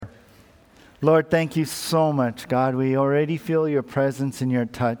Lord, thank you so much, God. We already feel your presence and your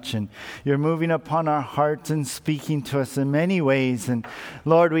touch, and you're moving upon our hearts and speaking to us in many ways. And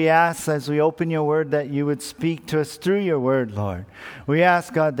Lord, we ask as we open your word that you would speak to us through your word, Lord. We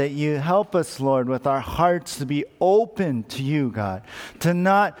ask, God, that you help us, Lord, with our hearts to be open to you, God, to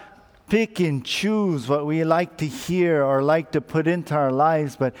not pick and choose what we like to hear or like to put into our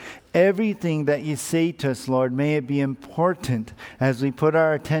lives, but everything that you say to us, Lord, may it be important as we put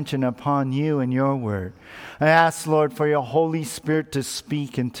our attention upon you and your word. I ask, Lord, for your Holy Spirit to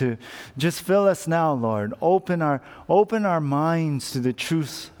speak and to just fill us now, Lord. Open our minds to the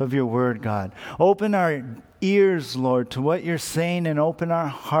truth of your word, God. Open our ears, Lord, to what you're saying, and open our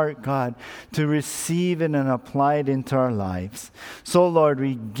heart, God, to receive it and apply it into our lives. So, Lord,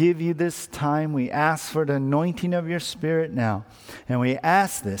 we give you this time. We ask for the anointing of your Spirit now, and we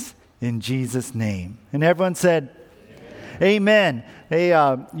ask this in Jesus' name. And everyone said, Amen. Hey,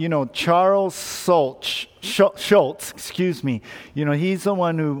 Charles Schulz, he's the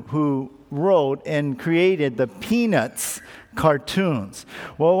one who wrote and created the Peanuts cartoons.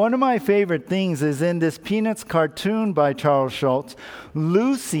 Well, one of my favorite things is in this Peanuts cartoon by Charles Schulz,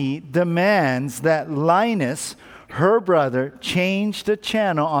 Lucy demands that Linus, her brother, change the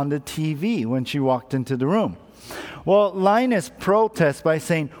channel on the TV when she walked into the room. Well, Linus protests by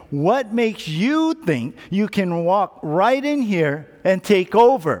saying, "What makes you think you can walk right in here and take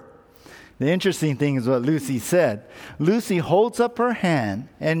over?" The interesting thing is what Lucy said. Lucy holds up her hand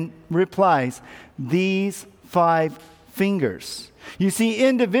and replies, "These 5 fingers. You see,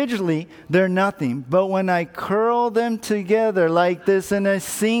 individually, they're nothing. But when I curl them together like this in a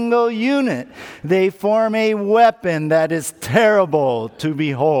single unit, they form a weapon that is terrible to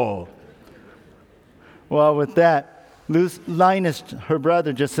behold." Well, with that, Linus, her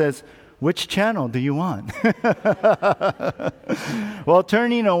brother, just says, "Which channel do you want?" Well,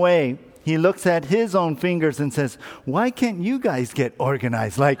 turning away, he looks at his own fingers and says, "Why can't you guys get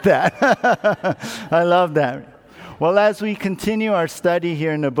organized like that?" I love that. Well, as we continue our study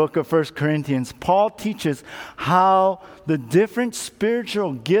here in the book of 1 Corinthians, Paul teaches how the different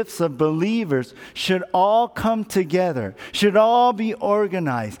spiritual gifts of believers should all come together, should all be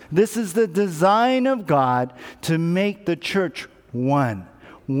organized. This is the design of God to make the church one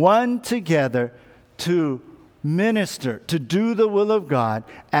together to minister, to do the will of God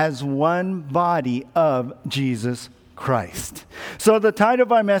as one body of Jesus Christ. So the title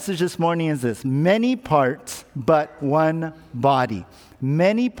of our message this morning is this: Many Parts, but One Body.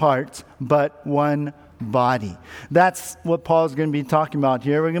 Many parts, but one body. That's what Paul's going to be talking about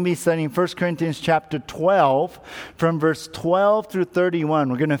here. We're going to be studying 1 Corinthians chapter 12 from verse 12 through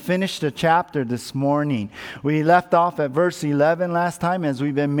 31. We're going to finish the chapter this morning. We left off at verse 11 last time as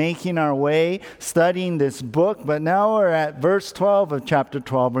we've been making our way studying this book, but now we're at verse 12 of chapter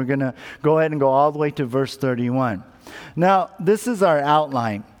 12. We're going to go ahead and go all the way to verse 31. Now, this is our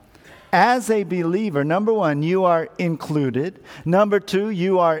outline. As a believer, number 1, you are included. Number 2,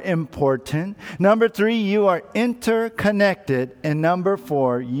 you are important. Number 3, you are interconnected. And number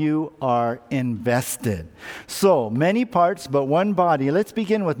 4, you are invested. So, many parts, but one body. Let's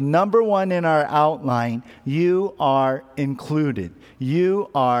begin with number 1 in our outline. You are included. You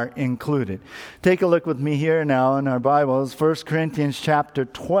are included. Take a look with me here now in our Bibles, 1 Corinthians chapter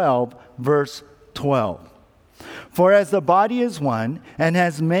 12, verse 12. For as the body is one and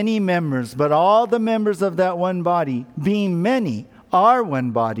has many members, but all the members of that one body, being many, are one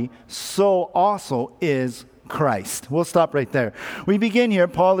body, so also is Christ. We'll stop right there. We begin here.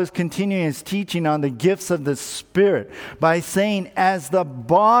 Paul is continuing his teaching on the gifts of the Spirit by saying, as the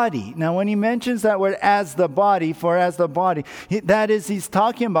body. Now, when he mentions that word, as the body, he's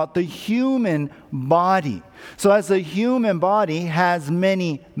talking about the human body. So as the human body has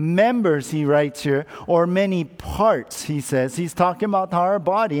many members, he writes here, or many parts, he says. He's talking about how our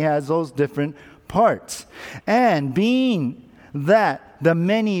body has those different parts. And being that the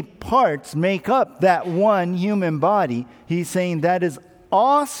many parts make up that one human body, he's saying that is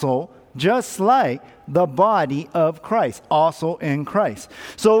also just like the body of Christ, also in Christ.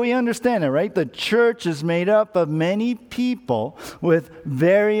 So we understand it, right? The church is made up of many people with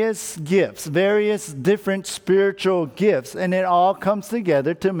various gifts, various different spiritual gifts, and it all comes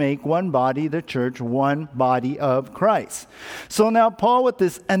together to make one body, the church, one body of Christ. So now Paul, with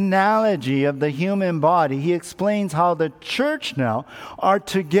this analogy of the human body, he explains how the church now are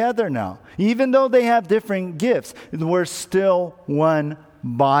together now. Even though they have different gifts, we're still one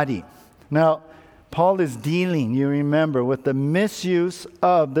body. Now, Paul is dealing, you remember, with the misuse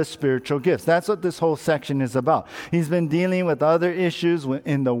of the spiritual gifts. That's what this whole section is about. He's been dealing with other issues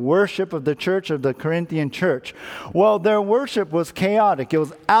in the worship of the church, of the Corinthian church. Well, their worship was chaotic. It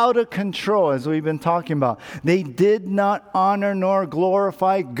was out of control, as we've been talking about. They did not honor nor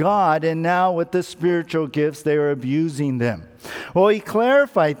glorify God, and now with the spiritual gifts, they were abusing them. Well, he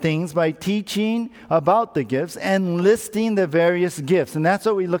clarified things by teaching about the gifts and listing the various gifts. And that's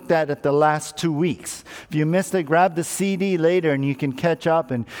what we looked at the last 2 weeks. If you missed it, grab the CD later and you can catch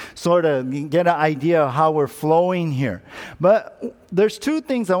up and sort of get an idea of how we're flowing here. But there's two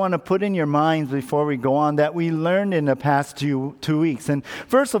things I want to put in your minds before we go on that we learned in the past two weeks. And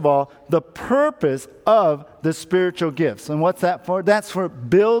first of all, the purpose of the spiritual gifts. And what's that for? That's for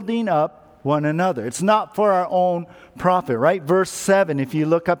building up one another. It's not for our own profit, right? Verse 7, if you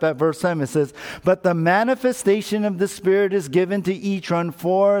look up at verse 7, it says, "But the manifestation of the Spirit is given to each one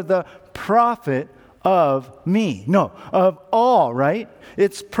for the profit of me." No, of all, right?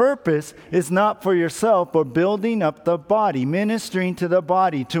 Its purpose is not for yourself, but building up the body, ministering to the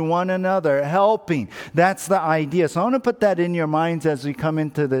body, to one another, helping. That's the idea. So I want to put that in your minds as we come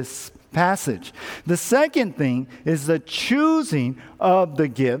into this passage. The second thing is the choosing of the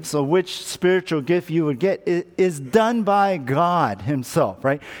gifts, of which spiritual gift you would get, is done by God himself,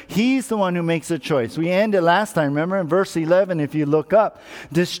 right? He's the one who makes a choice. We ended last time, remember, in verse 11, if you look up,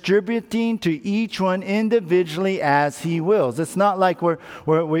 distributing to each one individually as he wills. It's not like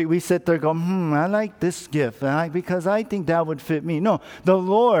we sit there going, I like this gift because I think that would fit me. No, the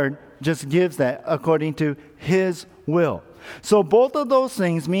Lord just gives that according to his will. So both of those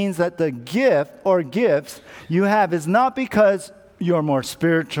things means that the gift or gifts you have is not because you're more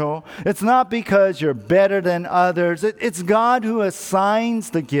spiritual. It's not because you're better than others. It's God who assigns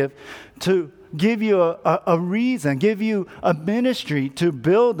the gift to give you a reason, give you a ministry to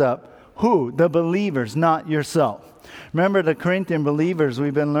build up who? The believers, not yourself. Remember the Corinthian believers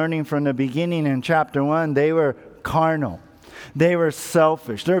we've been learning from the beginning in chapter 1, they were carnal. They were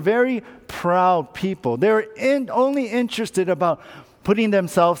selfish. They're very proud people. They were only interested about putting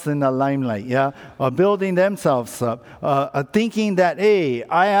themselves in the limelight, building themselves up, thinking that, hey,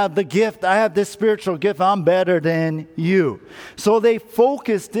 I have the gift, I have this spiritual gift, I'm better than you. So they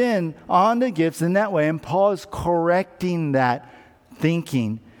focused in on the gifts in that way, and Paul is correcting that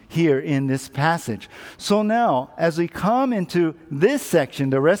thinking here in this passage. So now, as we come into this section,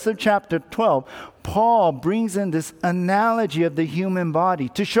 the rest of chapter 12, Paul brings in this analogy of the human body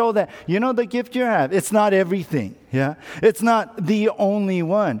to show that, the gift you have, it's not everything. It's not the only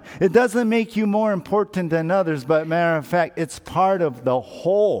one. It doesn't make you more important than others, but matter of fact, it's part of the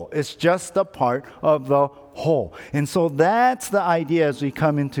whole. It's just a part of the whole. And so that's the idea as we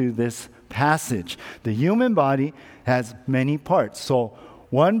come into this passage. The human body has many parts. So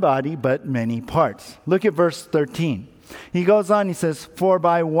one body, but many parts. Look at verse 13. He goes on, he says, "For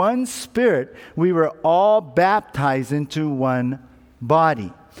by one Spirit we were all baptized into one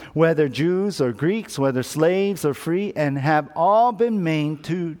body, whether Jews or Greeks, whether slaves or free, and have all been made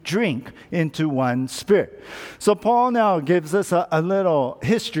to drink into one Spirit." So Paul now gives us a little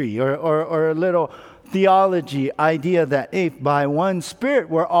history or a little theology idea that if by one Spirit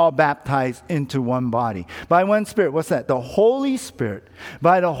we're all baptized into one body. By one Spirit, what's that? The Holy Spirit.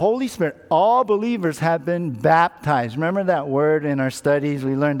 By the Holy Spirit, all believers have been baptized. Remember that word in our studies?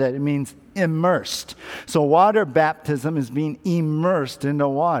 We learned that it means immersed. So water baptism is being immersed in the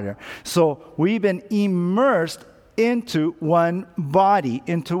water. So we've been immersed into one body.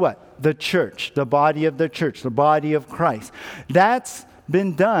 Into what? The church. The body of the church. The body of Christ. That's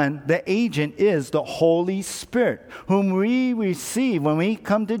been done. The agent is the Holy Spirit, whom we receive when we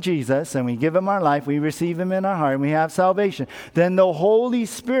come to Jesus and we give him our life. We receive him in our heart and we have salvation. Then the Holy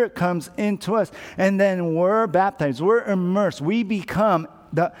Spirit comes into us, and then we're baptized. We're immersed. We become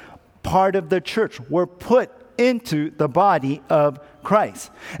the part of the church. We're put into the body of Christ.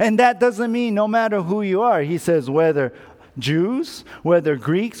 And that doesn't mean no matter who you are. He says whether Jews, whether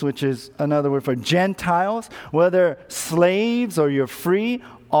Greeks, which is another word for Gentiles, whether slaves or you're free,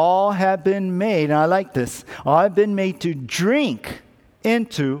 all have been made, and I like this, all have been made to drink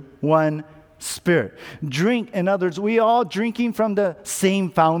into one Spirit. Drink, in other words, we all drinking from the same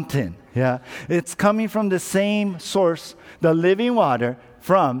fountain. It's coming from the same source, the living water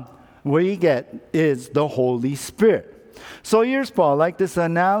from we get is the Holy Spirit. So here's Paul, like this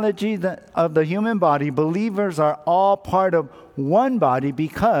analogy of the human body, believers are all part of one body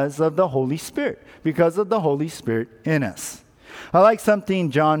because of the Holy Spirit, because of the Holy Spirit in us. I like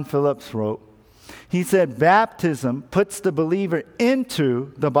something John Phillips wrote. He said, baptism puts the believer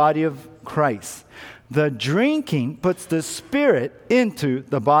into the body of Christ. The drinking puts the Spirit into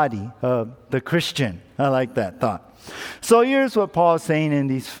the body of the Christian. I like that thought. So here's what Paul's saying in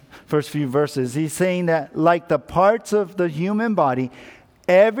these first few verses. He's saying that like the parts of the human body,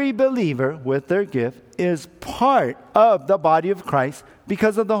 every believer with their gift is part of the body of Christ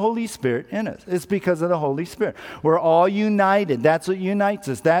because of the Holy Spirit in us. It's because of the Holy Spirit. We're all united. That's what unites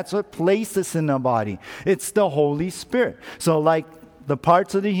us. That's what places us in the body. It's the Holy Spirit. So like the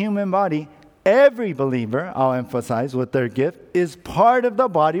parts of the human body, every believer, I'll emphasize, with their gift, is part of the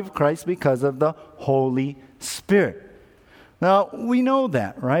body of Christ because of the Holy Spirit. Now, we know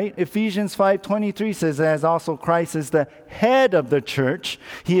that, right? Ephesians 5:23 says, as also Christ is the head of the church,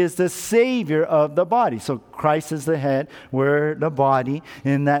 he is the Savior of the body. So Christ is the head, we're the body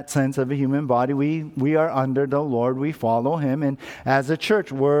in that sense of a human body. We are under the Lord, we follow him, and as a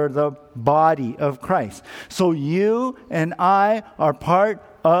church, we're the body of Christ. So you and I are part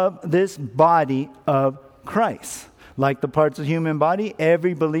of this body of Christ. Like the parts of the human body,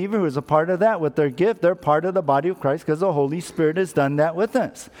 every believer who is a part of that with their gift, they're part of the body of Christ because the Holy Spirit has done that with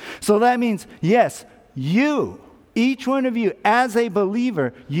us. So that means, yes, you, each one of you, as a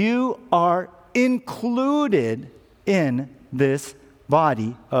believer, you are included in this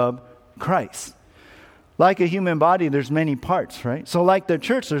body of Christ. Like a human body, there's many parts, right? So like the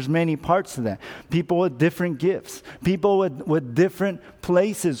church, there's many parts to that. People with different gifts. People with different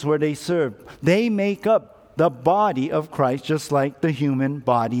places where they serve. They make up the body of Christ, just like the human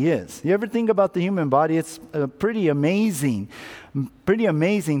body is. You ever think about the human body? It's a pretty amazing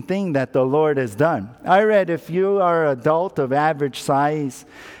thing that the Lord has done. I read if you are an adult of average size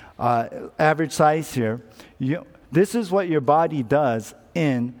here, this is what your body does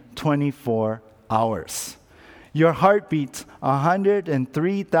in 24 hours. Your heart beats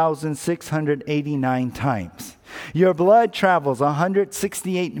 103,689 times. Your blood travels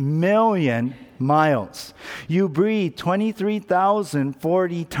 168 million miles. You breathe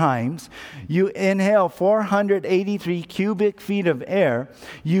 23,040 times. You inhale 483 cubic feet of air.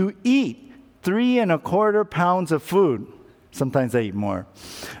 You eat 3.25 pounds of food. Sometimes I eat more.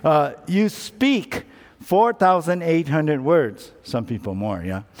 You speak 4,800 words. Some people more,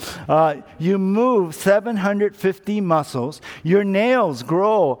 yeah. You move 750 muscles. Your nails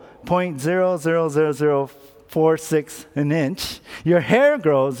grow 0.00046 an inch. Your hair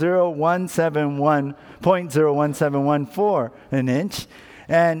grows 0.1714 an inch.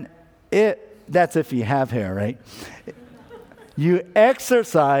 And that's if you have hair, right? You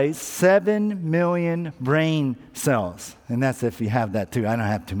exercise 7 million brain cells. And that's if you have that too. I don't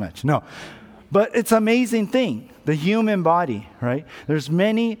have too much. No. But it's an amazing thing, the human body, right? There's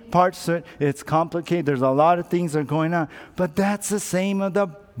many parts to it. It's complicated. There's a lot of things that are going on. But that's the same of the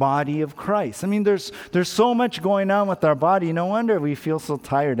body of Christ. I mean, there's so much going on with our body. No wonder we feel so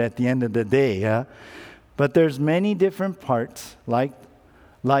tired at the end of the day, yeah? But there's many different parts, like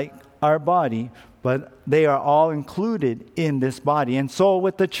our body, but they are all included in this body. And so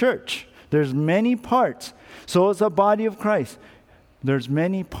with the church, there's many parts. So is the body of Christ. There's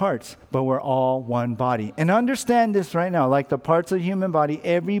many parts, but we're all one body. And understand this right now, like the parts of the human body,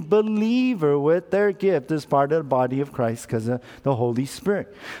 every believer with their gift is part of the body of Christ because of the Holy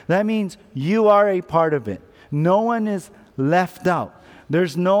Spirit. That means you are a part of it. No one is left out.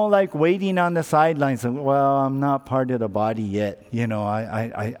 There's no like waiting on the sidelines and, well, I'm not part of the body yet. You know,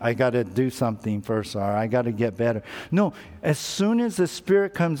 I got to do something first, or I got to get better. No, as soon as the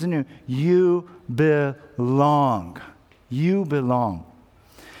Spirit comes in you belong. You belong.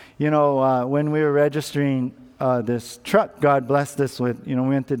 You know, when we were registering this truck, God blessed us with, we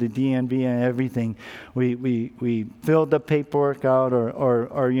went to the DMV and everything. We filled the paperwork out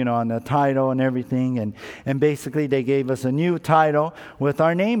or on the title and everything. And basically they gave us a new title with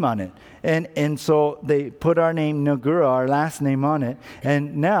our name on it. And so they put our name, Nagura, our last name on it.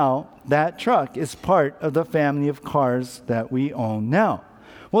 And now that truck is part of the family of cars that we own now.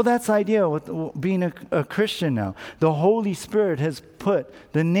 Well, that's the idea with being a Christian now. The Holy Spirit has put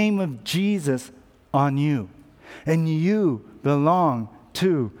the name of Jesus on you. And you belong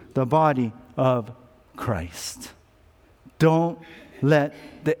to the body of Christ. Don't let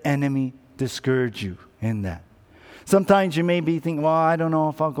the enemy discourage you in that. Sometimes you may be thinking, well, I don't know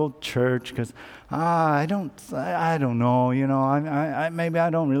if I'll go to church because I don't know, maybe I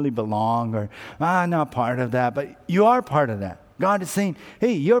don't really belong, or I'm not part of that. But you are part of that. God is saying,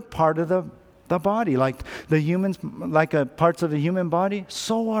 hey, you're part of the body. Like the humans, like parts of the human body,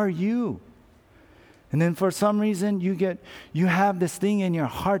 so are you. And then for some reason, you have this thing in your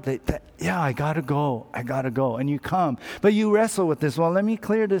heart that I gotta go. And you come. But you wrestle with this. Well, let me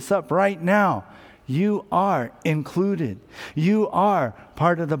clear this up right now. You are included. You are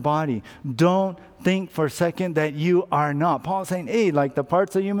part of the body. Don't think for a second that you are not. Paul's saying, hey, like the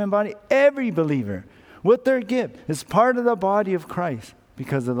parts of the human body, every believer with their gift is part of the body of Christ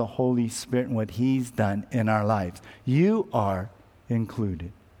because of the Holy Spirit and what He's done in our lives. You are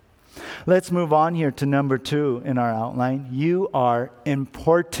included. Let's move on here to number 2 in our outline. You are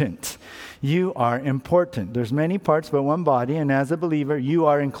important. You are important. There's many parts but one body, and as a believer, you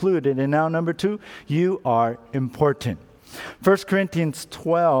are included. And now number 2, you are important. 1 Corinthians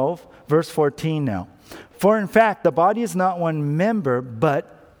 12, verse 14 now. For in fact, the body is not one member,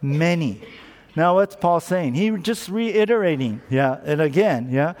 but many. Now, what's Paul saying? He just reiterating, and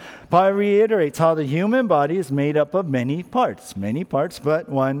again, Paul reiterates how the human body is made up of many parts, but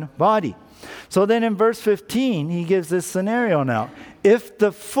one body. So then in verse 15, he gives this scenario now. If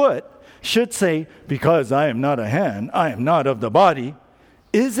the foot should say, because I am not a hand, I am not of the body,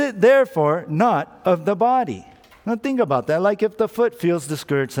 is it therefore not of the body? Now think about that. Like if the foot feels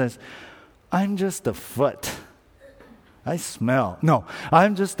discouraged, says, I'm just a foot. I smell. No,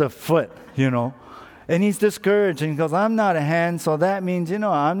 I'm just a foot, And he's discouraged and he goes, I'm not a hand, so that means,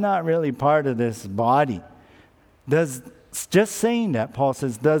 I'm not really part of this body. Just saying that, Paul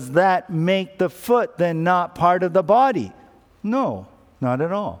says, does that make the foot then not part of the body? No, not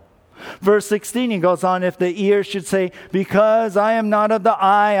at all. Verse 16, he goes on, if the ear should say, because I am not of the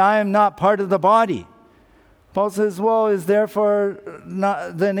eye, I am not part of the body. Paul says, well, is therefore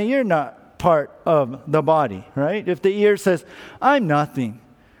not, then the ear not part of the body, right? If the ear says, I'm nothing,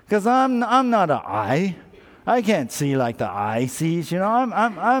 because I'm not an eye. I can't see like the eye sees,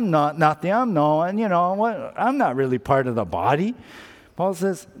 I'm not nothing, I'm no, and I'm not really part of the body. Paul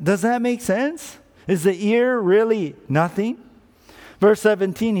says, does that make sense? Is the ear really nothing? Verse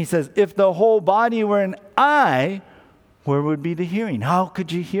 17, he says, if the whole body were an eye, where would be the hearing? How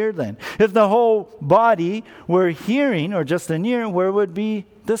could you hear then? If the whole body were hearing, or just an ear, where would be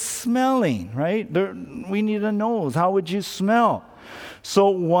the smelling, right? We need a nose. How would you smell? So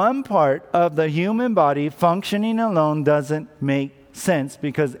one part of the human body functioning alone doesn't make sense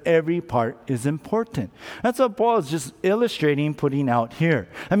because every part is important. That's what Paul is just illustrating, putting out here.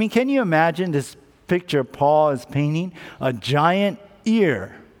 I mean, can you imagine this picture Paul is painting? A giant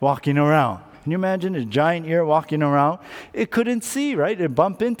ear walking around. Can you imagine a giant ear walking around? It couldn't see, right? It'd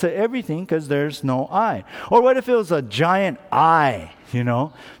bump into everything because there's no eye. Or what if it was a giant eye,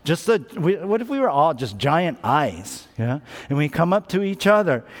 what if we were all just giant eyes, And we come up to each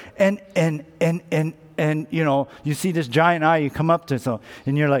other and you see this giant eye, you come up to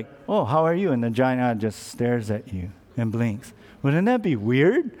and you're like, oh, how are you? And the giant eye just stares at you and blinks. Wouldn't that be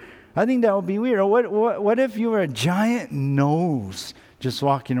weird? I think that would be weird. Or what if you were a giant nose just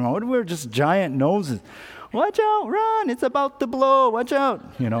walking around? What if we were just giant noses? Watch out, run, it's about to blow, watch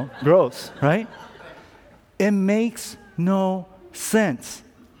out. Gross, right? It makes no sense.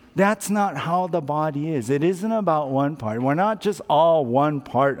 That's not how the body is. It isn't about one part. We're not just all one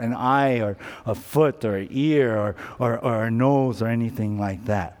part, an eye or a foot or an ear or a nose or anything like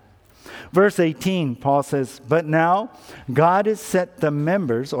that. Verse 18, Paul says, but now God has set the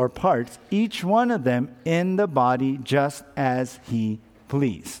members or parts, each one of them in the body just as He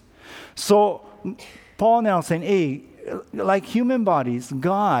pleased. So Paul now saying, hey, like human bodies,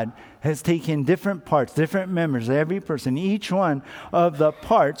 God has taken different parts, different members, every person, each one of the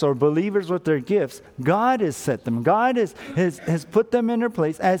parts or believers with their gifts, God has set them. God has put them in their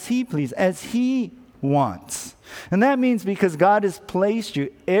place as He pleased, as He wants. And that means because God has placed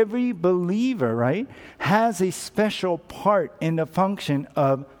you, every believer, right, has a special part in the function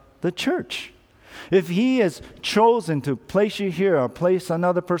of the church. If He has chosen to place you here or place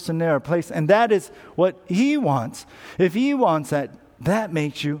another person there, and that is what He wants, if He wants that, that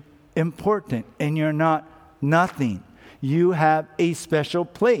makes you important and you're not nothing. You have a special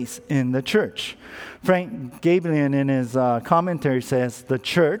place in the church. Frank Gabriel in his commentary says, the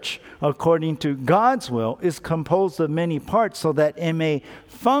church, according to God's will, is composed of many parts so that it may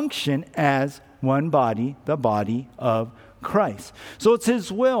function as one body, the body of Christ. So it's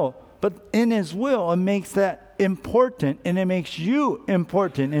His will, but in His will, it makes that important and it makes you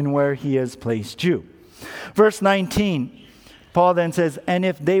important in where He has placed you. Verse 19, Paul then says, and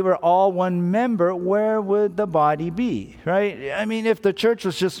if they were all one member, where would the body be? Right? I mean, if the church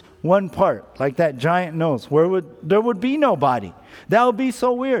was just one part, like that giant nose, there would be no body. That would be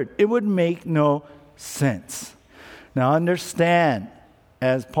so weird. It would make no sense. Now understand,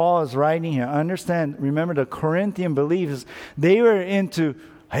 as Paul is writing here, remember the Corinthian believers, they were into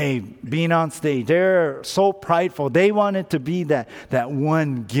hey, being on stage, they're so prideful. They wanted to be that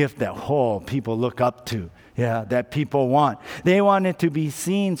one gift that people look up to. Yeah, that people want. They wanted to be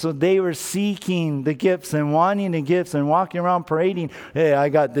seen, so they were seeking the gifts and wanting the gifts and walking around parading, hey, I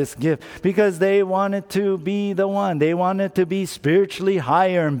got this gift. Because they wanted to be the one. They wanted to be spiritually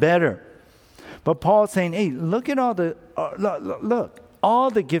higher and better. But Paul's saying, hey, look at all the, look.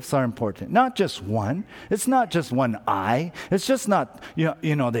 All the gifts are important, not just one. It's not just one eye. It's just not,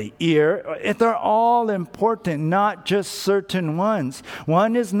 the ear. They're all important, not just certain ones.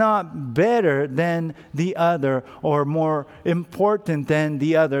 One is not better than the other or more important than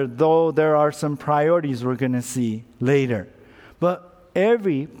the other, though there are some priorities we're going to see later. But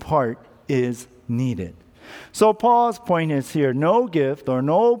every part is needed. So Paul's point is here, no gift or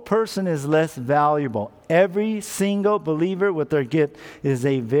no person is less valuable. Every single believer with their gift is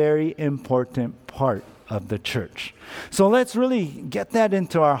a very important part of the church. So let's really get that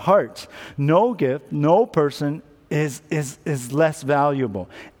into our hearts. No gift, no person is less valuable.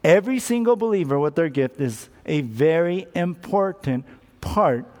 Every single believer with their gift is a very important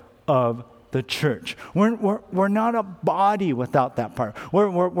part of the church. We're not a body without that part.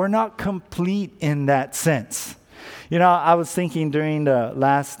 We're not complete in that sense. I was thinking during the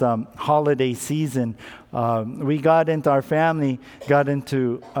last holiday season, our family got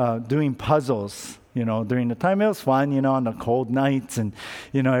into doing puzzles. During the time it was fun, on the cold nights and,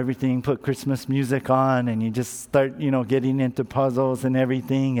 everything, put Christmas music on and you just start, getting into puzzles and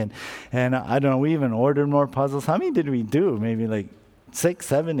everything. And I don't know, we even ordered more puzzles. How many did we do? Maybe like 6,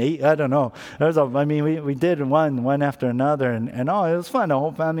 7, 8, I don't know. We did one after another, and it was fun. The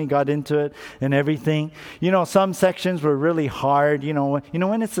whole family got into it and everything. Some sections were really hard.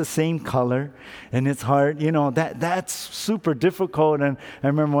 When it's the same color and it's hard, that's super difficult. And I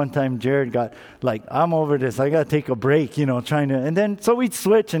remember one time Jared got like, I'm over this. I got to take a break, trying to, and then so we'd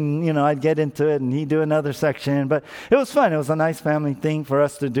switch and, I'd get into it and he'd do another section. But it was fun. It was a nice family thing for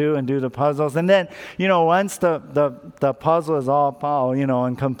us to do and do the puzzles. And then, once the puzzle is all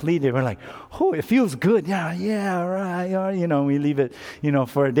and completed, we're like, oh, it feels good. Yeah, right. We leave it,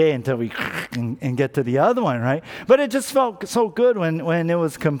 for a day until we and get to the other one, right? But it just felt so good when it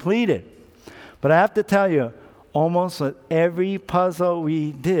was completed. But I have to tell you, almost with every puzzle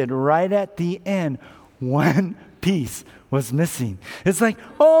we did, right at the end, one piece was missing. It's like,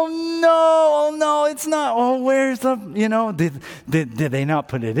 oh no, it's not. Oh, where's the, did they not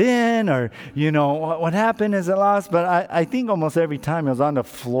put it in? Or, what happened? Is it lost? But I think almost every time it was on the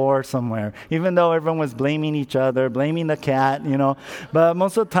floor somewhere, even though everyone was blaming each other, blaming the cat, but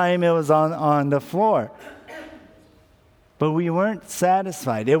most of the time it was on the floor. But we weren't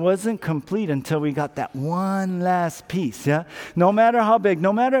satisfied. It wasn't complete until we got that one last piece, yeah? No matter how big,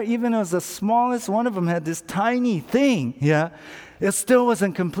 no matter even it was the smallest one of them had this tiny thing, yeah? It still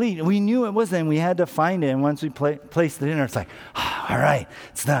wasn't complete. We knew it wasn't. We had to find it. And once we placed it in there, it's like, all right,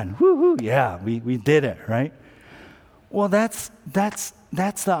 it's done. Woo-hoo, yeah, we did it, right? Well, that's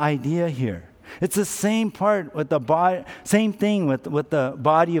the idea here. It's the same part with the body, same thing with the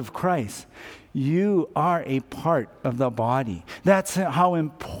body of Christ. You are a part of the body. That's how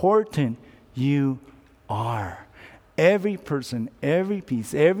important you are. Every person, every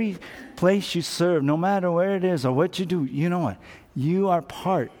piece, every place you serve, no matter where it is or what you do, you know what? You are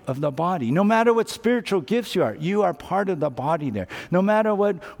part of the body. No matter what spiritual gifts you are part of the body there. No matter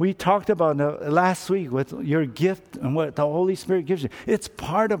what we talked about last week with your gift and what the Holy Spirit gives you, it's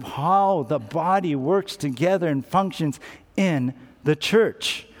part of how the body works together and functions in the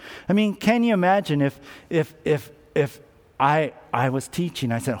church. I mean, can you imagine if I was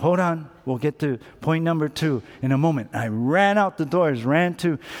teaching, I said, hold on, we'll get to point number 2 in a moment. I ran out the doors, ran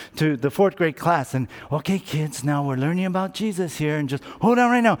to the 4th grade class, and okay, kids, now we're learning about Jesus here, and just hold on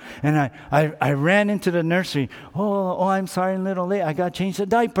right now. And I ran into the nursery. Oh, I'm sorry, I'm a little late. I got to change the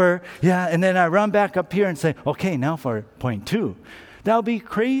diaper. Yeah, and then I run back up here and say, okay, now for point 2. That would be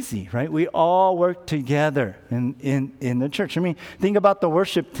crazy, right? We all work together in the church. I mean, think about the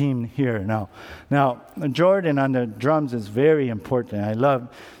worship team here now. Now, Jordan on the drums is very important. I love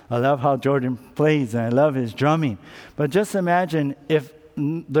how Jordan plays, and I love his drumming. But just imagine if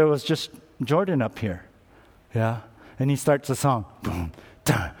there was just Jordan up here, yeah? And he starts a song. Boom,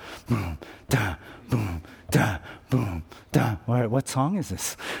 da, boom, da, boom, da, boom, da. All right, what song is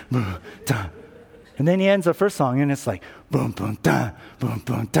this? Boom, da. And then he ends the first song, and it's like, boom, boom, da, boom,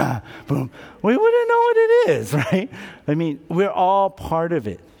 boom, da, boom. We wouldn't know what it is, right? I mean, we're all part of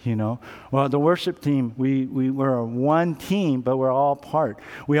it, Well, the worship team, we're one team, but we're all part.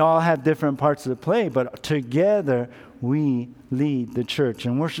 We all have different parts to play, but together we lead the church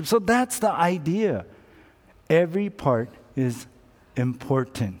and worship. So that's the idea. Every part is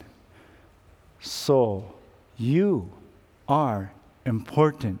important. So, you are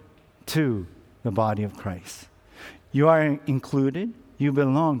important to the body of Christ. You are included, you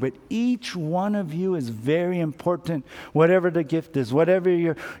belong, but each one of you is very important. Whatever the gift is, whatever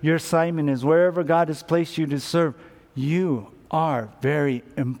your assignment is, wherever God has placed you to serve, you are very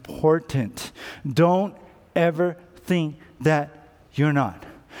important. Don't ever think that you're not.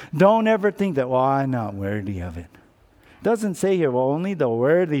 Don't ever think that, well, I'm not worthy of it. It doesn't say here, well, only the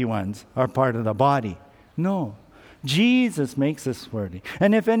worthy ones are part of the body. No. Jesus makes us worthy.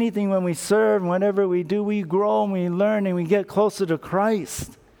 And if anything, when we serve, whatever we do, we grow and we learn and we get closer to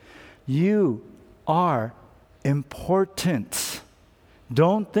Christ. You are important.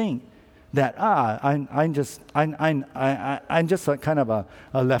 Don't think that I'm just a kind of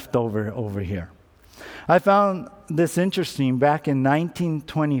a leftover over here. I found this interesting. Back in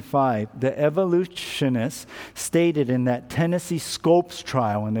 1925, the evolutionists stated in that Tennessee Scopes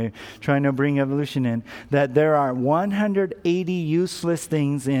trial, when they're trying to bring evolution in, that there are 180 useless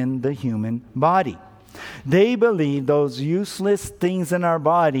things in the human body. They believe those useless things in our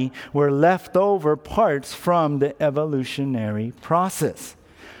body were leftover parts from the evolutionary process.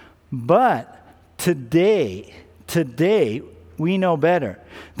 But today, we know better.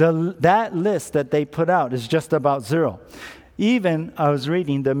 That list that they put out is just about zero. Even, I was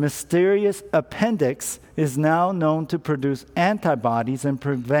reading, the mysterious appendix is now known to produce antibodies and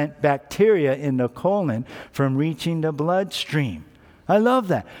prevent bacteria in the colon from reaching the bloodstream. I love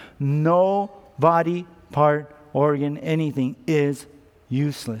that. No body part, organ, anything is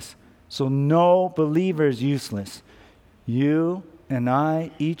useless. So no believer is useless. You and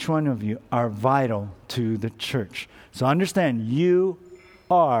I, each one of you, are vital to the church. So understand, you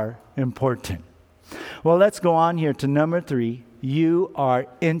are important. Well, let's go on here to number 3. You are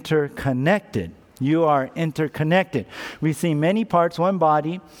interconnected. You are interconnected. We see many parts, one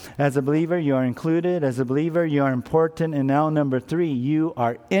body. As a believer, you are included. As a believer, you are important. And now number 3, you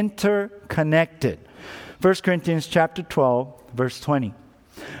are interconnected. 1 Corinthians chapter 12, verse 20.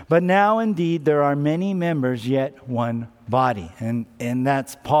 But now indeed there are many members, yet one body. And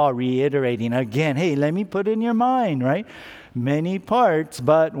that's Paul reiterating again, hey, let me put in your mind, right? Many parts,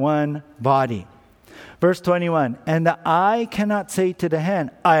 but one body. Verse 21, and the eye cannot say to the hand,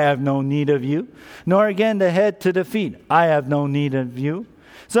 I have no need of you, nor again the head to the feet, I have no need of you.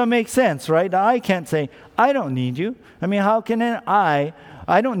 So it makes sense, right? The eye can't say, I don't need you. I mean, how can an eye,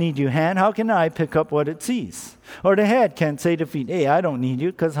 I don't need you, hand, how can I pick up what it sees? Or the head can't say to feet, hey, I don't need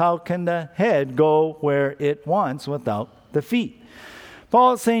you, because how can the head go where it wants without the feet?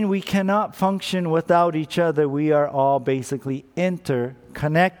 Paul is saying we cannot function without each other. We are all basically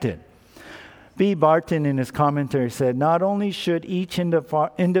interconnected. B. Barton in his commentary said, not only should each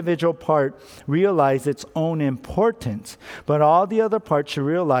individual part realize its own importance, but all the other parts should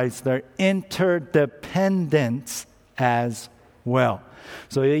realize their interdependence as well.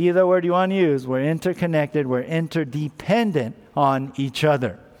 So either word you want to use, we're interconnected, we're interdependent on each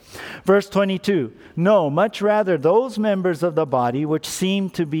other. Verse 22, no, much rather those members of the body which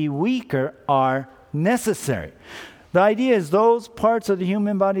seem to be weaker are necessary. The idea is those parts of the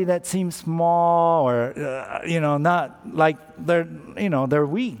human body that seem small or, not like they're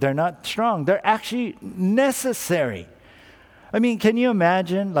weak, they're not strong. They're actually necessary. I mean, can you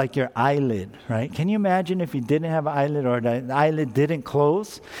imagine like your eyelid, right? Can you imagine if you didn't have an eyelid or the eyelid didn't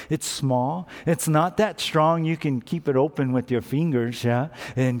close? It's small. It's not that strong. You can keep it open with your fingers,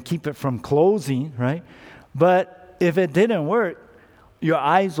 and keep it from closing, right? But if it didn't work, your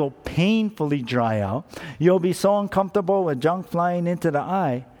eyes will painfully dry out. You'll be so uncomfortable with junk flying into the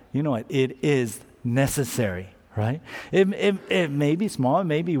eye. You know what? It is necessary, right? It may be small, it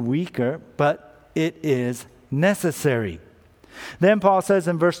may be weaker, but it is necessary. Then Paul says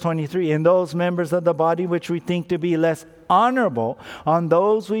in verse 23, in those members of the body which we think to be less honorable, on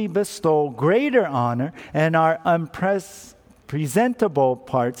those we bestow greater honor, and our unpresentable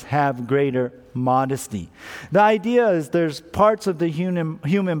parts have greater modesty. The idea is there's parts of the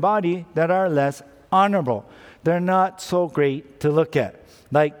human body that are less honorable. They're not so great to look at.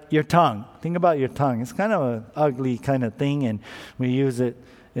 Like your tongue. Think about your tongue. It's kind of an ugly kind of thing, and we use it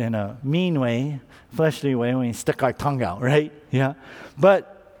in a mean way, fleshly way, when we stick our tongue out, right? Yeah.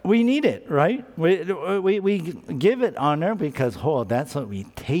 But we need it, right? We give it honor because, that's what we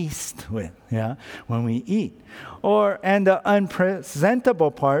taste with, when we eat. And the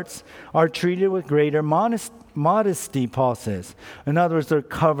unpresentable parts are treated with greater modesty, Paul says. In other words, they're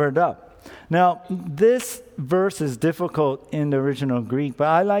covered up. Now, this verse is difficult in the original Greek, but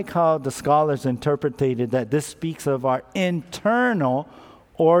I like how the scholars interpreted that this speaks of our internal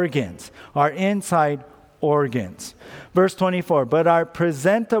organs, our inside organs. Verse 24, but our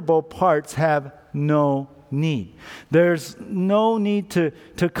presentable parts have no need. There's no need to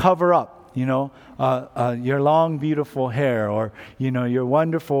cover up, your long, beautiful hair or, your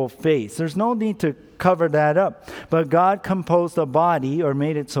wonderful face. There's no need to cover that up. But God composed a body or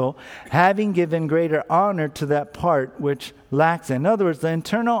made it so, having given greater honor to that part which lacks. In other words, the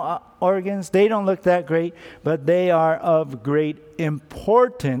internal organs, they don't look that great, but they are of great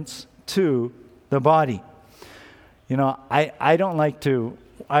importance to the body. I don't like to,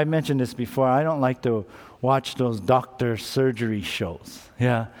 I mentioned this before, I don't like to watch those doctor surgery shows.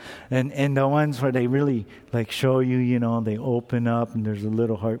 Yeah. And the ones where they really show you, they open up and there's a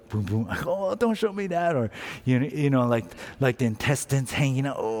little heart, boom, boom. Oh, don't show me that. Or, like the intestines hanging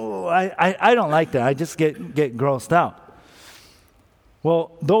out. Oh, I don't like that. I just get grossed out.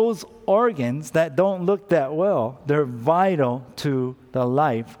 Well, those organs that don't look that well, they're vital to the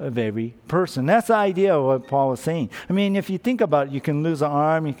life of every person. That's the idea of what Paul was saying. I mean, if you think about it, you can lose an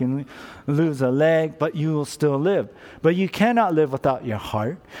arm, you can lose a leg, but you will still live. But you cannot live without your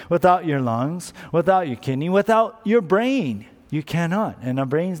heart, without your lungs, without your kidney, without your brain. You cannot. And a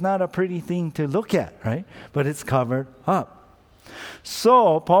brain's not a pretty thing to look at, right? But it's covered up.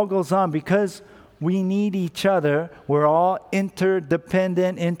 So, Paul goes on, because we need each other. We're all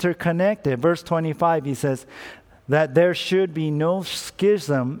interdependent, interconnected. Verse 25, he says that there should be no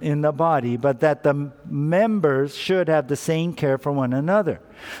schism in the body, but that the members should have the same care for one another.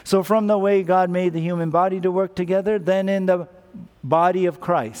 So from the way God made the human body to work together, then in the body of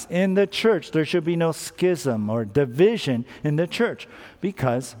Christ, in the church, there should be no schism or division in the church.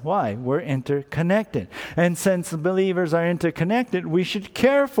 Because, why? We're interconnected. And since believers are interconnected, we should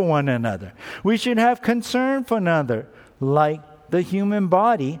care for one another. We should have concern for one another, like the human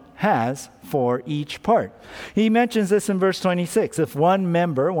body has for each part. He mentions this in verse 26. If one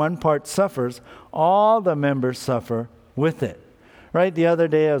member, one part suffers, all the members suffer with it. Right? The other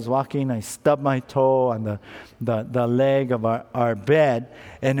day I was walking, I stubbed my toe on the leg of our bed,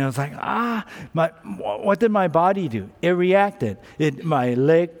 and it was like, what did my body do? It reacted. My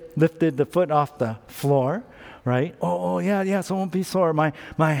leg lifted the foot off the floor, right? Oh yeah, so it won't be sore. My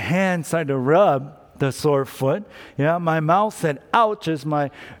hand started to rub the sore foot. Yeah, my mouth said, ouch, as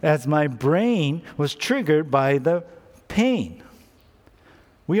my brain was triggered by the pain.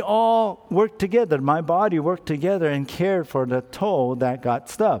 We all worked together. My body worked together and cared for the toe that got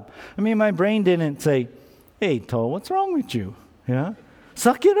stubbed. I mean, my brain didn't say, hey, toe, what's wrong with you? Yeah?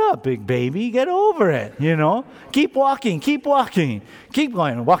 Suck it up, big baby. Get over it, Keep walking. Keep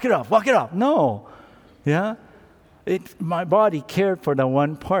going. Walk it off. No. Yeah? My body cared for the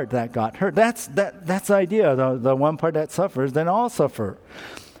one part that got hurt. That's the idea. The one part that suffers, then all suffer.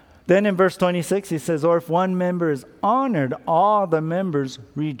 Then in verse 26, he says, or if one member is honored, all the members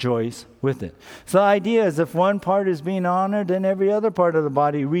rejoice with it. So the idea is if one part is being honored, then every other part of the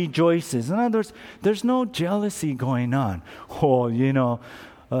body rejoices. In other words, there's no jealousy going on. Oh,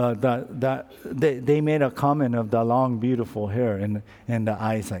 they made a comment of the long, beautiful hair and the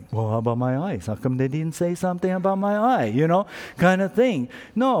eyes. Like, well, how about my eyes? How come they didn't say something about my eye? Kind of thing.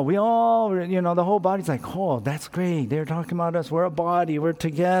 No, we all, the whole body's like, oh, that's great. They're talking about us. We're a body. We're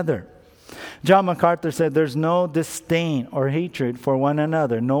together. John MacArthur said there's no disdain or hatred for one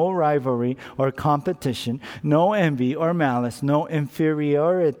another, no rivalry or competition, no envy or malice, no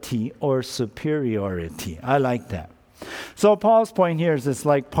inferiority or superiority. I like that. So Paul's point here is this,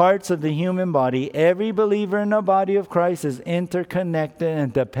 like parts of the human body, every believer in the body of Christ is interconnected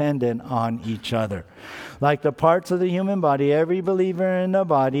and dependent on each other. Like the parts of the human body, every believer in the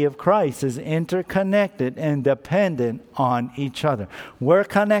body of Christ is interconnected and dependent on each other. We're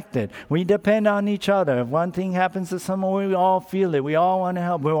connected. We depend on each other. If one thing happens to someone, we all feel it. We all want to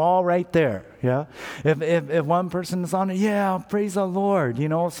help. We're all right there. Yeah. If one person is on it, yeah, praise the Lord.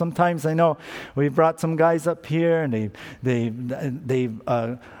 Sometimes I know we brought some guys up here and they've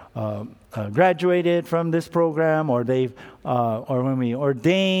graduated from this program, or or when we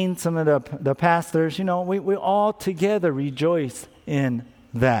ordained some of the pastors, we all together rejoice in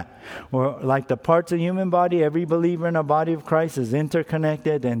that. Or like the parts of the human body, every believer in the body of Christ is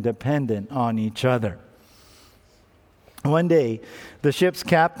interconnected and dependent on each other. One day, the ship's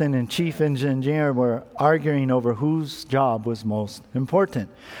captain and chief engineer were arguing over whose job was most important.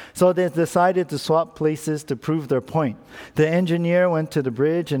 So they decided to swap places to prove their point. The engineer went to the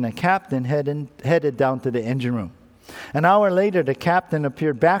bridge and the captain headed down to the engine room. An hour later, the captain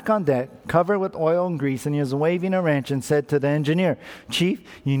appeared back on deck, covered with oil and grease, and he was waving a wrench and said to the engineer, "Chief,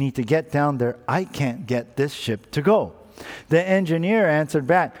 you need to get down there. I can't get this ship to go." The engineer answered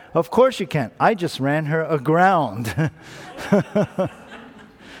back, "Of course you can. I just ran her aground."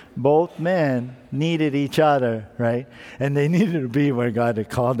 both men needed each other, right? And they needed to be where God had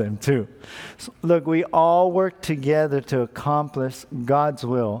called them to. So, look, we all work together to accomplish God's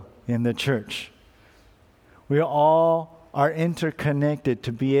will in the church. We all are interconnected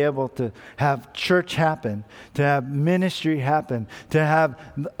to be able to have church happen, to have ministry happen, to have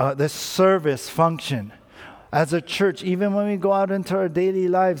the service function. As a church, even when we go out into our daily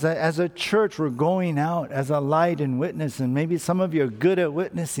lives, as a church, we're going out as a light and witness. And maybe some of you are good at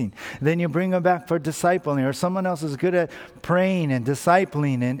witnessing. Then you bring them back for discipling, or someone else is good at praying and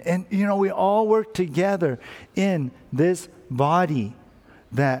discipling. And we all work together in this body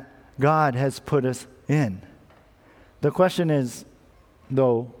that God has put us in. The question is,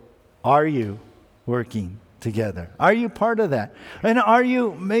 though, are you working together? Are you part of that? And are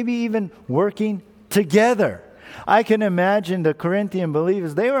you maybe even working together? I can imagine the Corinthian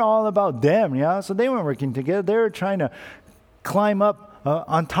believers, they were all about them, so they weren't working together. They were trying to climb up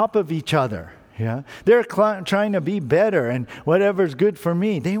on top of each other. They're trying to be better and whatever's good for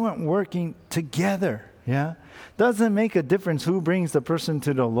me. They weren't working together. Doesn't make a difference who brings the person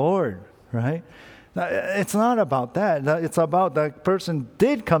to the Lord, right? It's not about that. It's about that person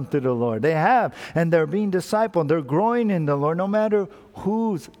did come to the Lord. They have, and they're being discipled. They're growing in the Lord, no matter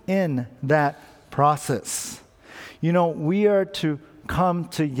who's in that process. We are to come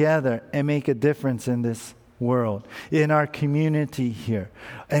together and make a difference in this world, in our community here.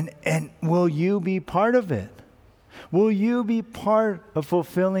 And will you be part of it? Will you be part of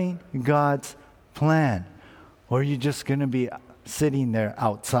fulfilling God's plan? Or are you just going to be sitting there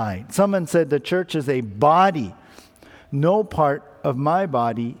outside? Someone said the church is a body. No part of my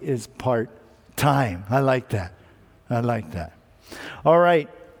body is part-time. I like that. All right.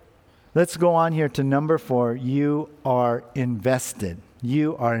 Let's go on here to number 4. You are invested.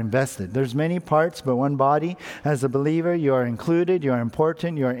 You are invested. There's many parts, but one body. As a believer, you are included, you are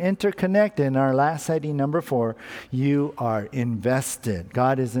important, you are interconnected. In our last heading, number 4, you are invested.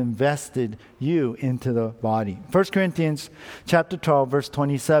 God has invested you into the body. 1 Corinthians chapter 12, verse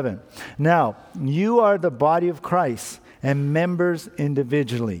 27. Now, you are the body of Christ and members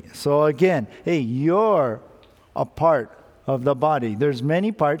individually. So again, you're a part of the body. There's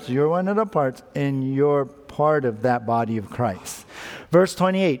many parts. You're one of the parts, and you're part of that body of Christ. Verse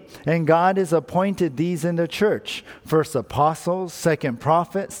 28, and God has appointed these in the church. First apostles, second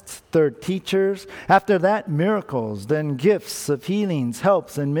prophets, third teachers. After that, miracles, then gifts of healings,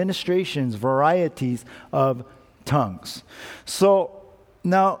 helps, administrations, varieties of tongues. So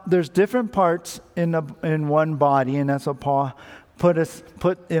now there's different parts in one body, and that's what Paul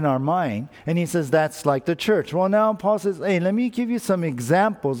put in our mind. And he says that's like the church. Well, now Paul says, let me give you some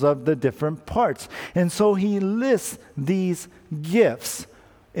examples of the different parts. And so he lists these gifts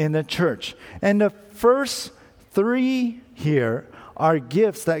in the church. And the first 3 here are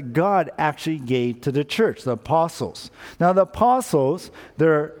gifts that God actually gave to the church, the apostles. Now the apostles,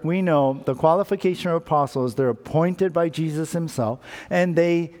 we know the qualification of apostles, they're appointed by Jesus himself, and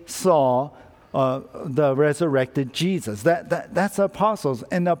they saw the resurrected Jesus. That's apostles.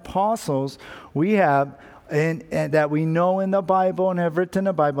 And the apostles we have, and that we know in the Bible and have written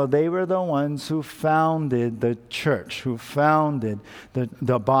the Bible, they were the ones who founded the church, who founded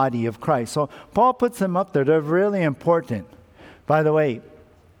the body of Christ. So Paul puts them up there. They're really important. By the way,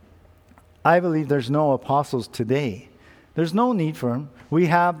 I believe there's no apostles today. There's no need for them. We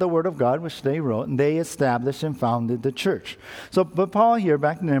have the Word of God, which they wrote, and they established and founded the church. So, but Paul here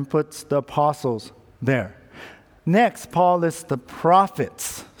back then puts the apostles there. Next, Paul lists the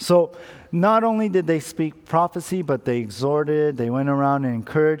prophets. So, not only did they speak prophecy, but they exhorted, they went around and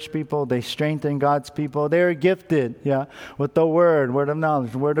encouraged people, they strengthened God's people. They were gifted, with the word of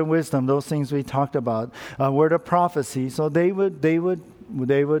knowledge, word of wisdom, those things we talked about, word of prophecy. So they would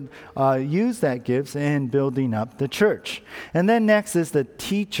use that gifts in building up the church. And then next is the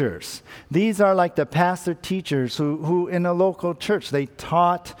teachers. These are like the pastor teachers who in a local church, they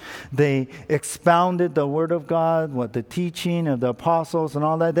taught, they expounded the word of God, what the teaching of the apostles and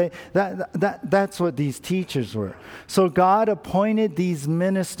all that. That's what these teachers were. So God appointed these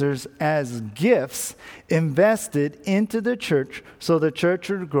ministers as gifts invested into the church so the church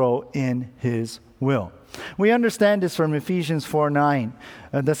would grow in his will. We understand this from Ephesians 4:9.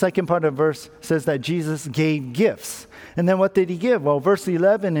 The second part of the verse says that Jesus gave gifts. And then what did he give? Well, verse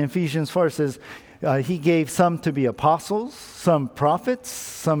 11 in Ephesians 4 says he gave some to be apostles, some prophets,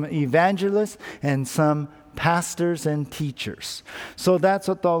 some evangelists, and some pastors and teachers. So that's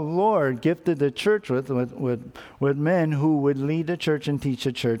what the Lord gifted the church with men who would lead the church and teach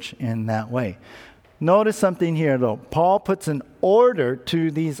the church in that way. notice something here, though. Paul puts an order to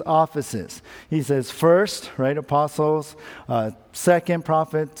these offices. He says first, right, apostles, second,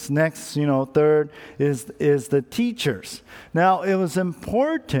 prophets, next, third is the teachers. Now, it was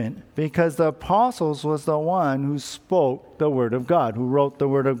important because the apostles was the one who spoke the word of God, who wrote the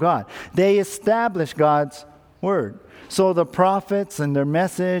word of God. They established God's word. So the prophets and their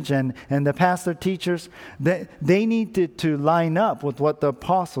message and the pastor teachers, they needed to line up with what the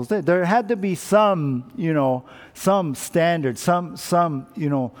apostles did. There had to be some standard, some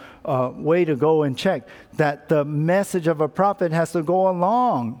way to go and check that the message of a prophet has to go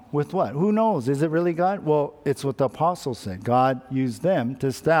along with what? Who knows? Is it really God? Well, it's what the apostles said. God used them to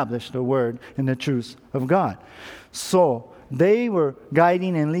establish the word and the truths of God. So they were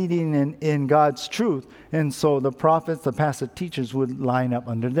guiding and leading in God's truth. And so the prophets, the pastor teachers would line up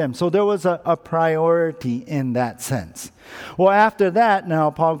under them. So there was a priority in that sense. Well, after that,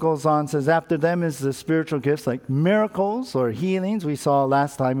 now Paul goes on, says, after them is the spiritual gifts like miracles or healings. We saw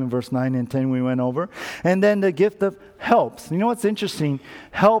last time in verse 9 and 10 we went over. And then the gift of helps. You know what's interesting?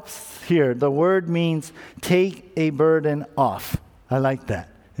 Helps here, the word means take a burden off. I like that.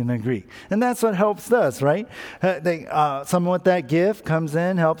 In the Greek. And that's what helps does, right? Someone with that gift comes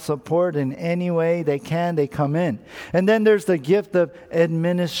in, helps support in any way they can, they come in. And then there's the gift of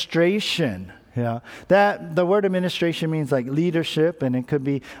administration. That the word administration means like leadership, and it could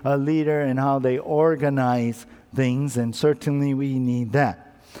be a leader in how they organize things, and certainly we need that.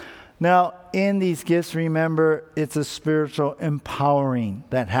 Now, in these gifts, remember, it's a spiritual empowering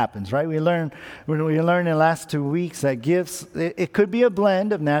that happens, right? We learned in the last 2 weeks that gifts, it could be a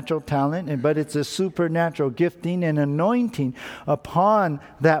blend of natural talent, but it's a supernatural gifting and anointing upon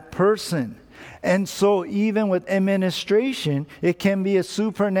that person. And so even with administration, it can be a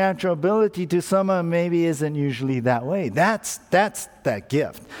supernatural ability to someone maybe isn't usually that way. That's that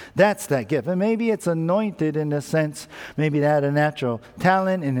gift. That's that gift. And maybe it's anointed in the sense, maybe they had a natural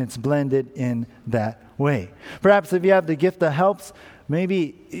talent and it's blended in that way. Perhaps if you have the gift that helps,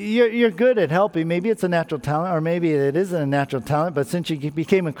 maybe you're good at helping. Maybe it's a natural talent, or maybe it isn't a natural talent, but since you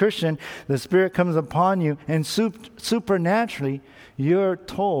became a Christian, the Spirit comes upon you, and supernaturally, you're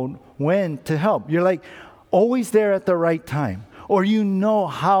told when to help. You're like always there at the right time, or you know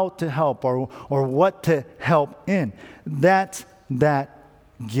how to help, or what to help in. That's that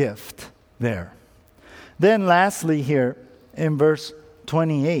gift there. Then lastly here in verse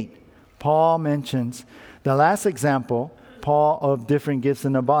 28, Paul mentions the last example, Paul, of different gifts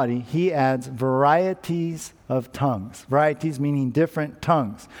in the body. He adds varieties of tongues. Varieties meaning different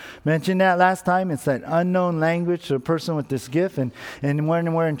tongues. Mentioned that last time. It's that unknown language to a person with this gift. And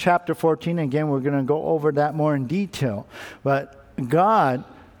when we're in chapter 14, again, we're going to go over that more in detail. But God,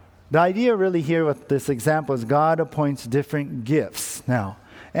 the idea really here with this example is God appoints different gifts now.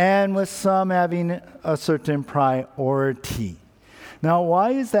 And with some having a certain priority. Now, why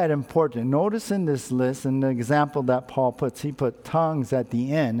is that important? Notice in this list, in the example that Paul puts, he put tongues at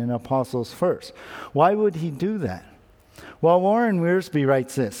the end and apostles first. Why would he do that? Well, Warren Wiersbe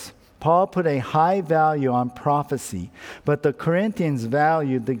writes this. Paul put a high value on prophecy, but the Corinthians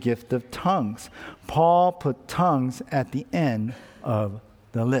valued the gift of tongues. Paul put tongues at the end of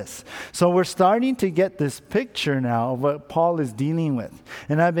the list. So we're starting to get this picture now of what Paul is dealing with.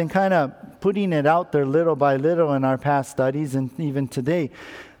 And I've been kind of putting it out there little by little in our past studies and even today.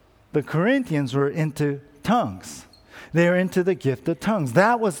 The Corinthians were into tongues. They're into the gift of tongues.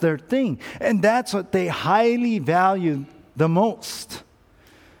 That was their thing. And that's what they highly valued the most.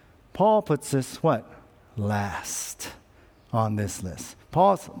 Paul puts this, what? Last on this list.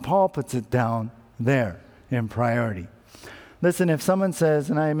 Paul puts it down there in priority. Listen, if someone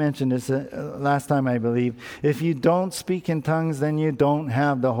says, and I mentioned this last time I believe, if you don't speak in tongues, then you don't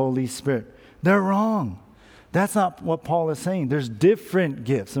have the Holy Spirit. They're wrong. That's not what Paul is saying. There's different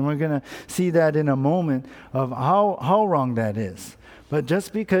gifts, and we're going to see that in a moment of how wrong that is. But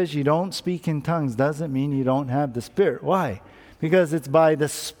just because you don't speak in tongues doesn't mean you don't have the Spirit. Why? Because it's by the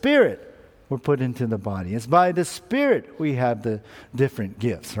Spirit we're put into the body. It's by the Spirit we have the different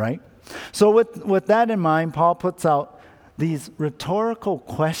gifts, right? So with that in mind, Paul puts out these rhetorical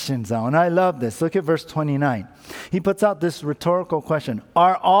questions now, and I love this. Look at verse 29. He puts out this rhetorical question.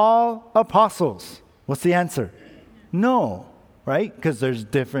 Are all apostles? What's the answer? No, right? Because there's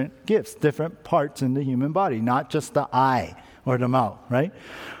different gifts, different parts in the human body, not just the eye or the mouth, right?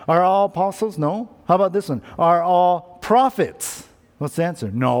 Are all apostles? No. How about this one? Are all prophets? What's the answer?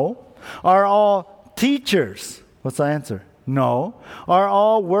 No. Are all teachers? What's the answer? No. Are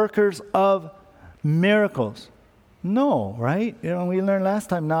all workers of miracles? No, right? We learned last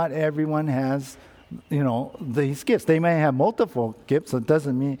time not everyone has these gifts. They may have multiple gifts. It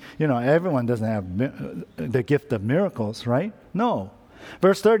doesn't mean, everyone doesn't have the gift of miracles, right? No.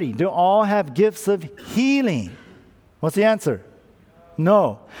 Verse 30, do all have gifts of healing? What's the answer?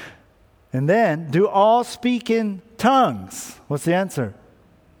 No. And then, do all speak in tongues? What's the answer?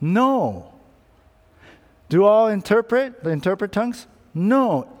 No. Do all interpret tongues?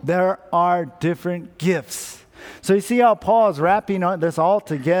 No. There are different gifts. So you see how Paul is wrapping this all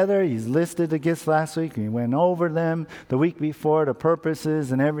together. He's listed the gifts last week. He went over them the week before, the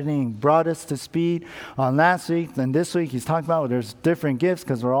purposes and everything. He brought us to speed on last week. And this week he's talking about there's different gifts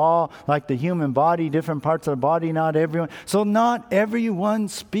because we're all like the human body, different parts of the body, not everyone. So not everyone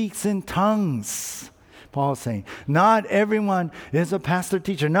speaks in tongues. Paul's saying, not everyone is a pastor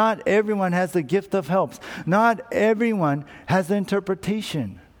teacher. Not everyone has the gift of helps. Not everyone has the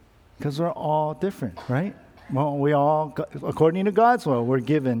interpretation because we're all different, right? Well, we all, according to God's will, we're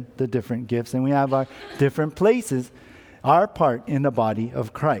given the different gifts, and we have our different places, our part in the body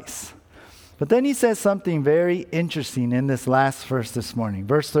of Christ. But then he says something very interesting in this last verse this morning.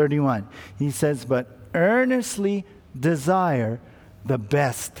 Verse 31, he says, but earnestly desire the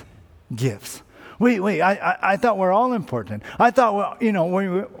best gifts. Wait, I thought we're all important. I thought,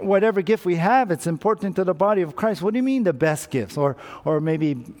 whatever gift we have, it's important to the body of Christ. What do you mean the best gifts? Or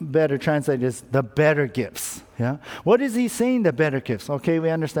maybe better translated is the better gifts. Yeah. What is he saying, the better gifts? Okay, we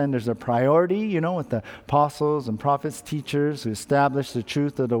understand there's a priority, with the apostles and prophets, teachers who establish the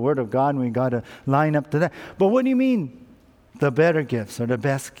truth of the Word of God, and we got to line up to that. But what do you mean the better gifts or the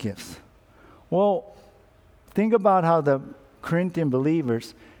best gifts? Well, think about how the Corinthian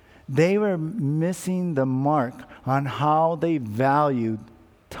believers, they were missing the mark on how they valued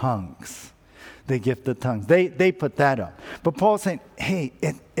tongues, the gift of tongues. They put that up. But Paul's saying, hey,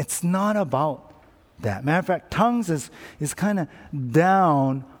 it's not about that. Matter of fact, tongues is kind of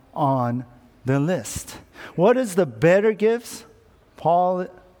down on the list. What is the better gifts? Paul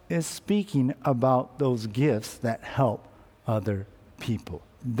is speaking about those gifts that help other people.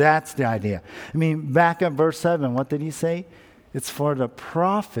 That's the idea. Back at verse 7, what did he say? It's for the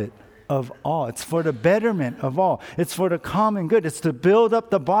profit of all. It's for the betterment of all. It's for the common good. It's to build up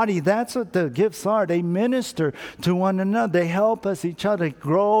the body. That's what the gifts are. They minister to one another. They help us each other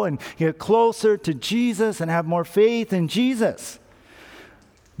grow and get closer to Jesus and have more faith in Jesus.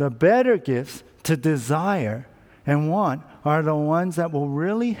 The better gifts to desire and want are the ones that will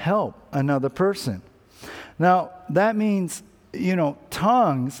really help another person. Now, that means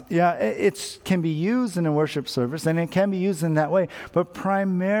tongues, it can be used in a worship service, and it can be used in that way. But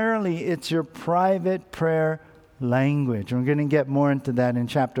primarily, it's your private prayer language. And we're going to get more into that in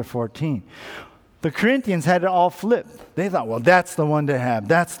chapter 14. The Corinthians had it all flipped. They thought, well, that's the one to have.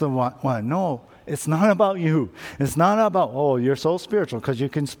 That's the one. No, it's not about you. It's not about, you're so spiritual because you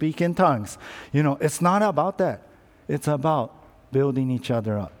can speak in tongues. It's not about that. It's about building each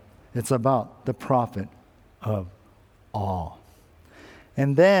other up. It's about the profit of all.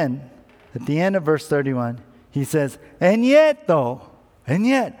 And then, at the end of verse 31, he says, and yet,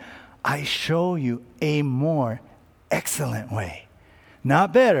 I show you a more excellent way.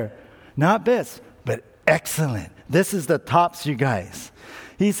 Not better, not best, but excellent. This is the tops, you guys.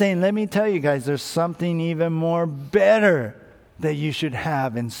 He's saying, let me tell you guys, there's something even more better that you should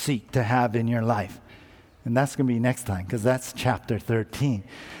have and seek to have in your life. And that's going to be next time, because that's chapter 13.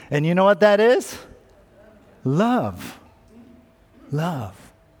 And you know what that is? Love.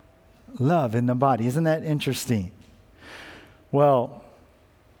 Love in the body. Isn't that interesting? Well,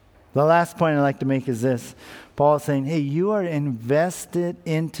 the last point I'd like to make is this. Paul is saying, hey, you are invested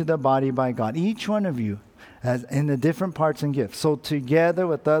into the body by God. Each one of you has in the different parts and gifts. So together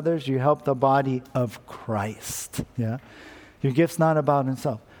with others, you help the body of Christ. Yeah? Your gift's not about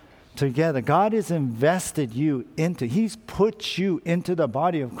himself. Together, God has invested you He's put you into the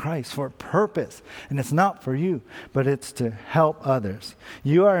body of Christ for a purpose. And it's not for you, but it's to help others.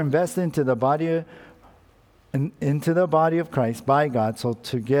 You are invested into the body of Christ by God, so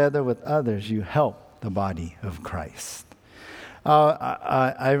together with others, you help the body of Christ.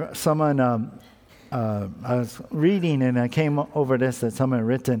 I was reading and I came over this that someone had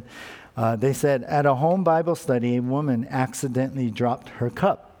written. They said, at a home Bible study, a woman accidentally dropped her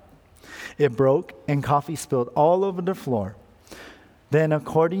cup. It broke and coffee spilled all over the floor. Then,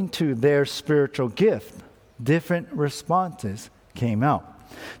 according to their spiritual gift, different responses came out.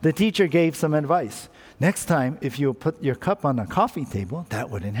 The teacher gave some advice. Next time, if you put your cup on a coffee table, that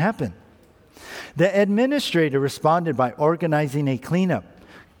wouldn't happen. The administrator responded by organizing a cleanup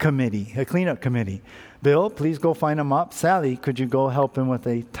committee. Bill, please go find a mop. Sally, could you go help him with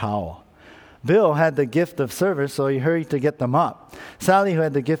a towel? Bill had the gift of service, so he hurried to get the mop. Sally, who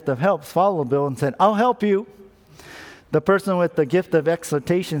had the gift of help, followed Bill and said, "I'll help you." The person with the gift of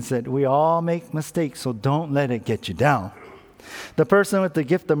exhortation said, "We all make mistakes, so don't let it get you down." The person with the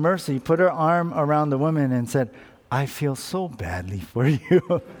gift of mercy put her arm around the woman and said, "I feel so badly for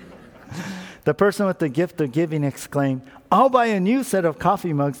you." The person with the gift of giving exclaimed, "I'll buy a new set of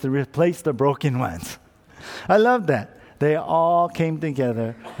coffee mugs to replace the broken ones." I love that. They all came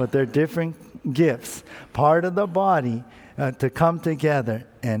together with their different gifts, part of the body, to come together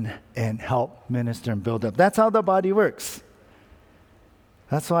and help minister and build up. That's how the body works.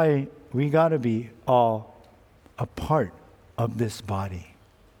 That's why we got to be all a part of this body.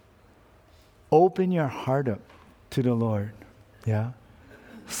 Open your heart up to the Lord. Yeah.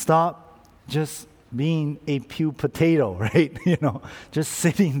 Stop just being a pew potato, right? Just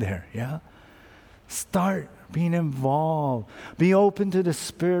sitting there. Yeah. Start being involved. Be open to the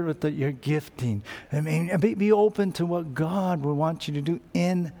Spirit with your gifting. Be open to what God will want you to do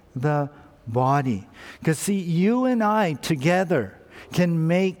in the body. Because see, you and I together can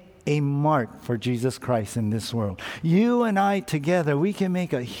make a mark for Jesus Christ in this world. You and I together, we can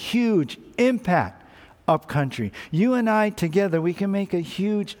make a huge impact up country. You and I together, we can make a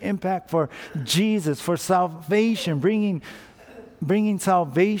huge impact for Jesus, for salvation, bringing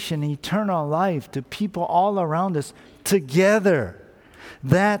salvation, eternal life to people all around us together.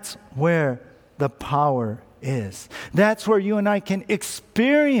 That's where the power is. That's where you and I can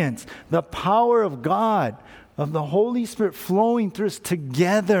experience the power of God, of the Holy Spirit flowing through us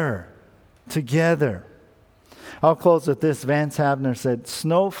together. Together. I'll close with this. Vance Havner said,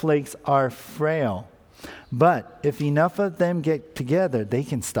 "Snowflakes are frail, but if enough of them get together, they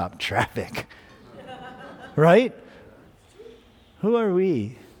can stop traffic." Right? Who are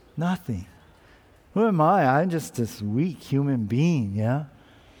we? Nothing. Who am I? I'm just this weak human being, yeah?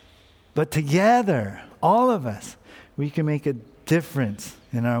 But together, all of us, we can make a difference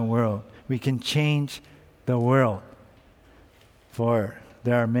in our world. We can change the world. For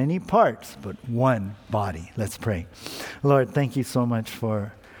there are many parts, but one body. Let's pray. Lord, thank you so much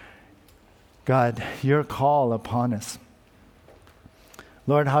for, God, your call upon us.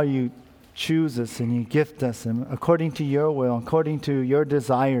 Lord, how you choose us and you gift us and according to your will, according to your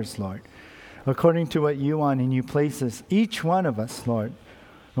desires, Lord, according to what you want, and you place us, each one of us, Lord,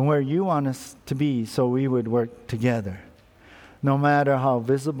 and where you want us to be, so we would work together. No matter how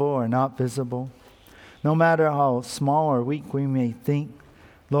visible or not visible, no matter how small or weak we may think,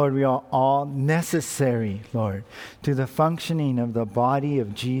 Lord, we are all necessary, Lord, to the functioning of the body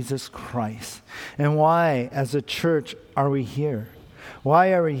of Jesus Christ. And why, as a church, are we here?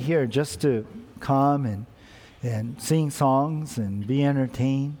 Why are we here? Just to come and sing songs and be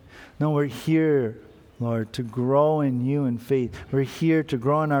entertained? No, we're here, Lord, to grow in you in faith. We're here to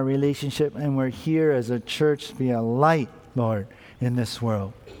grow in our relationship, and we're here as a church to be a light, Lord, in this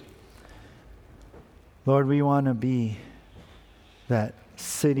world. Lord, we want to be that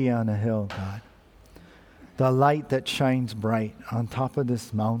city on a hill, God. The light that shines bright on top of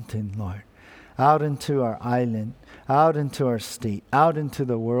this mountain, Lord. Out into our island, out into our state, out into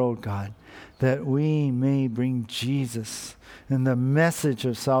the world, God, that we may bring Jesus and the message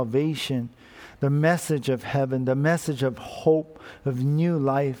of salvation, the message of heaven, the message of hope, of new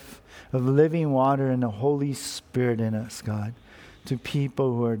life, of living water and the Holy Spirit in us, God, to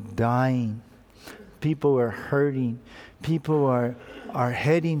people who are dying, people who are hurting, people who are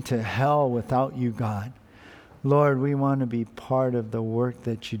heading to hell without you, God. Lord, we want to be part of the work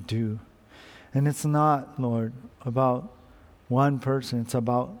that you do. And it's not, Lord, about one person. It's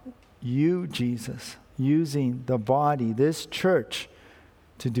about you, Jesus, using the body, this church,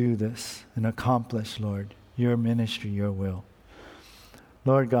 to do this and accomplish, Lord, your ministry, your will.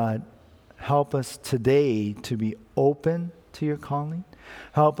 Lord God, help us today to be open to your calling.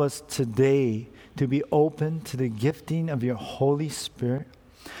 Help us today to be open to the gifting of your Holy Spirit.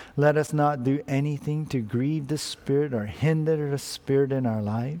 Let us not do anything to grieve the Spirit or hinder the Spirit in our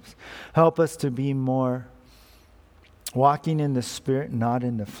lives. Help us to be more walking in the Spirit, not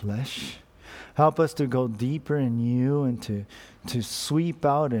in the flesh. Help us to go deeper in you and to sweep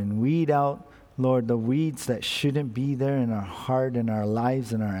out and weed out, Lord, the weeds that shouldn't be there in our heart, in our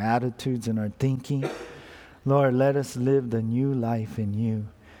lives, in our attitudes, in our thinking. Lord, let us live the new life in you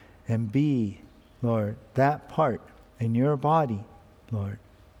and be, Lord, that part in your body, Lord.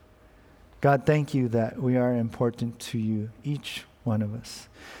 God, thank you that we are important to you, each one of us.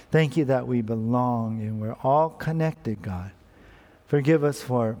 Thank you that we belong and we're all connected, God. Forgive us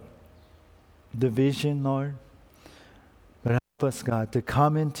for division, Lord. But help us, God, to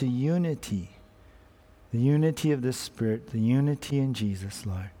come into unity, the unity of the Spirit, the unity in Jesus,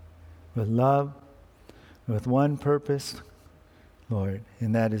 Lord. with love, with one purpose, Lord,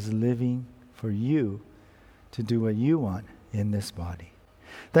 and that is living for you to do what you want in this body.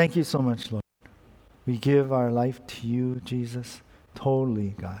 Thank you so much, Lord. We give our life to you, Jesus,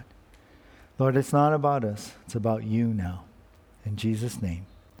 totally, God. Lord, it's not about us. It's about you now. In Jesus' name,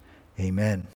 amen.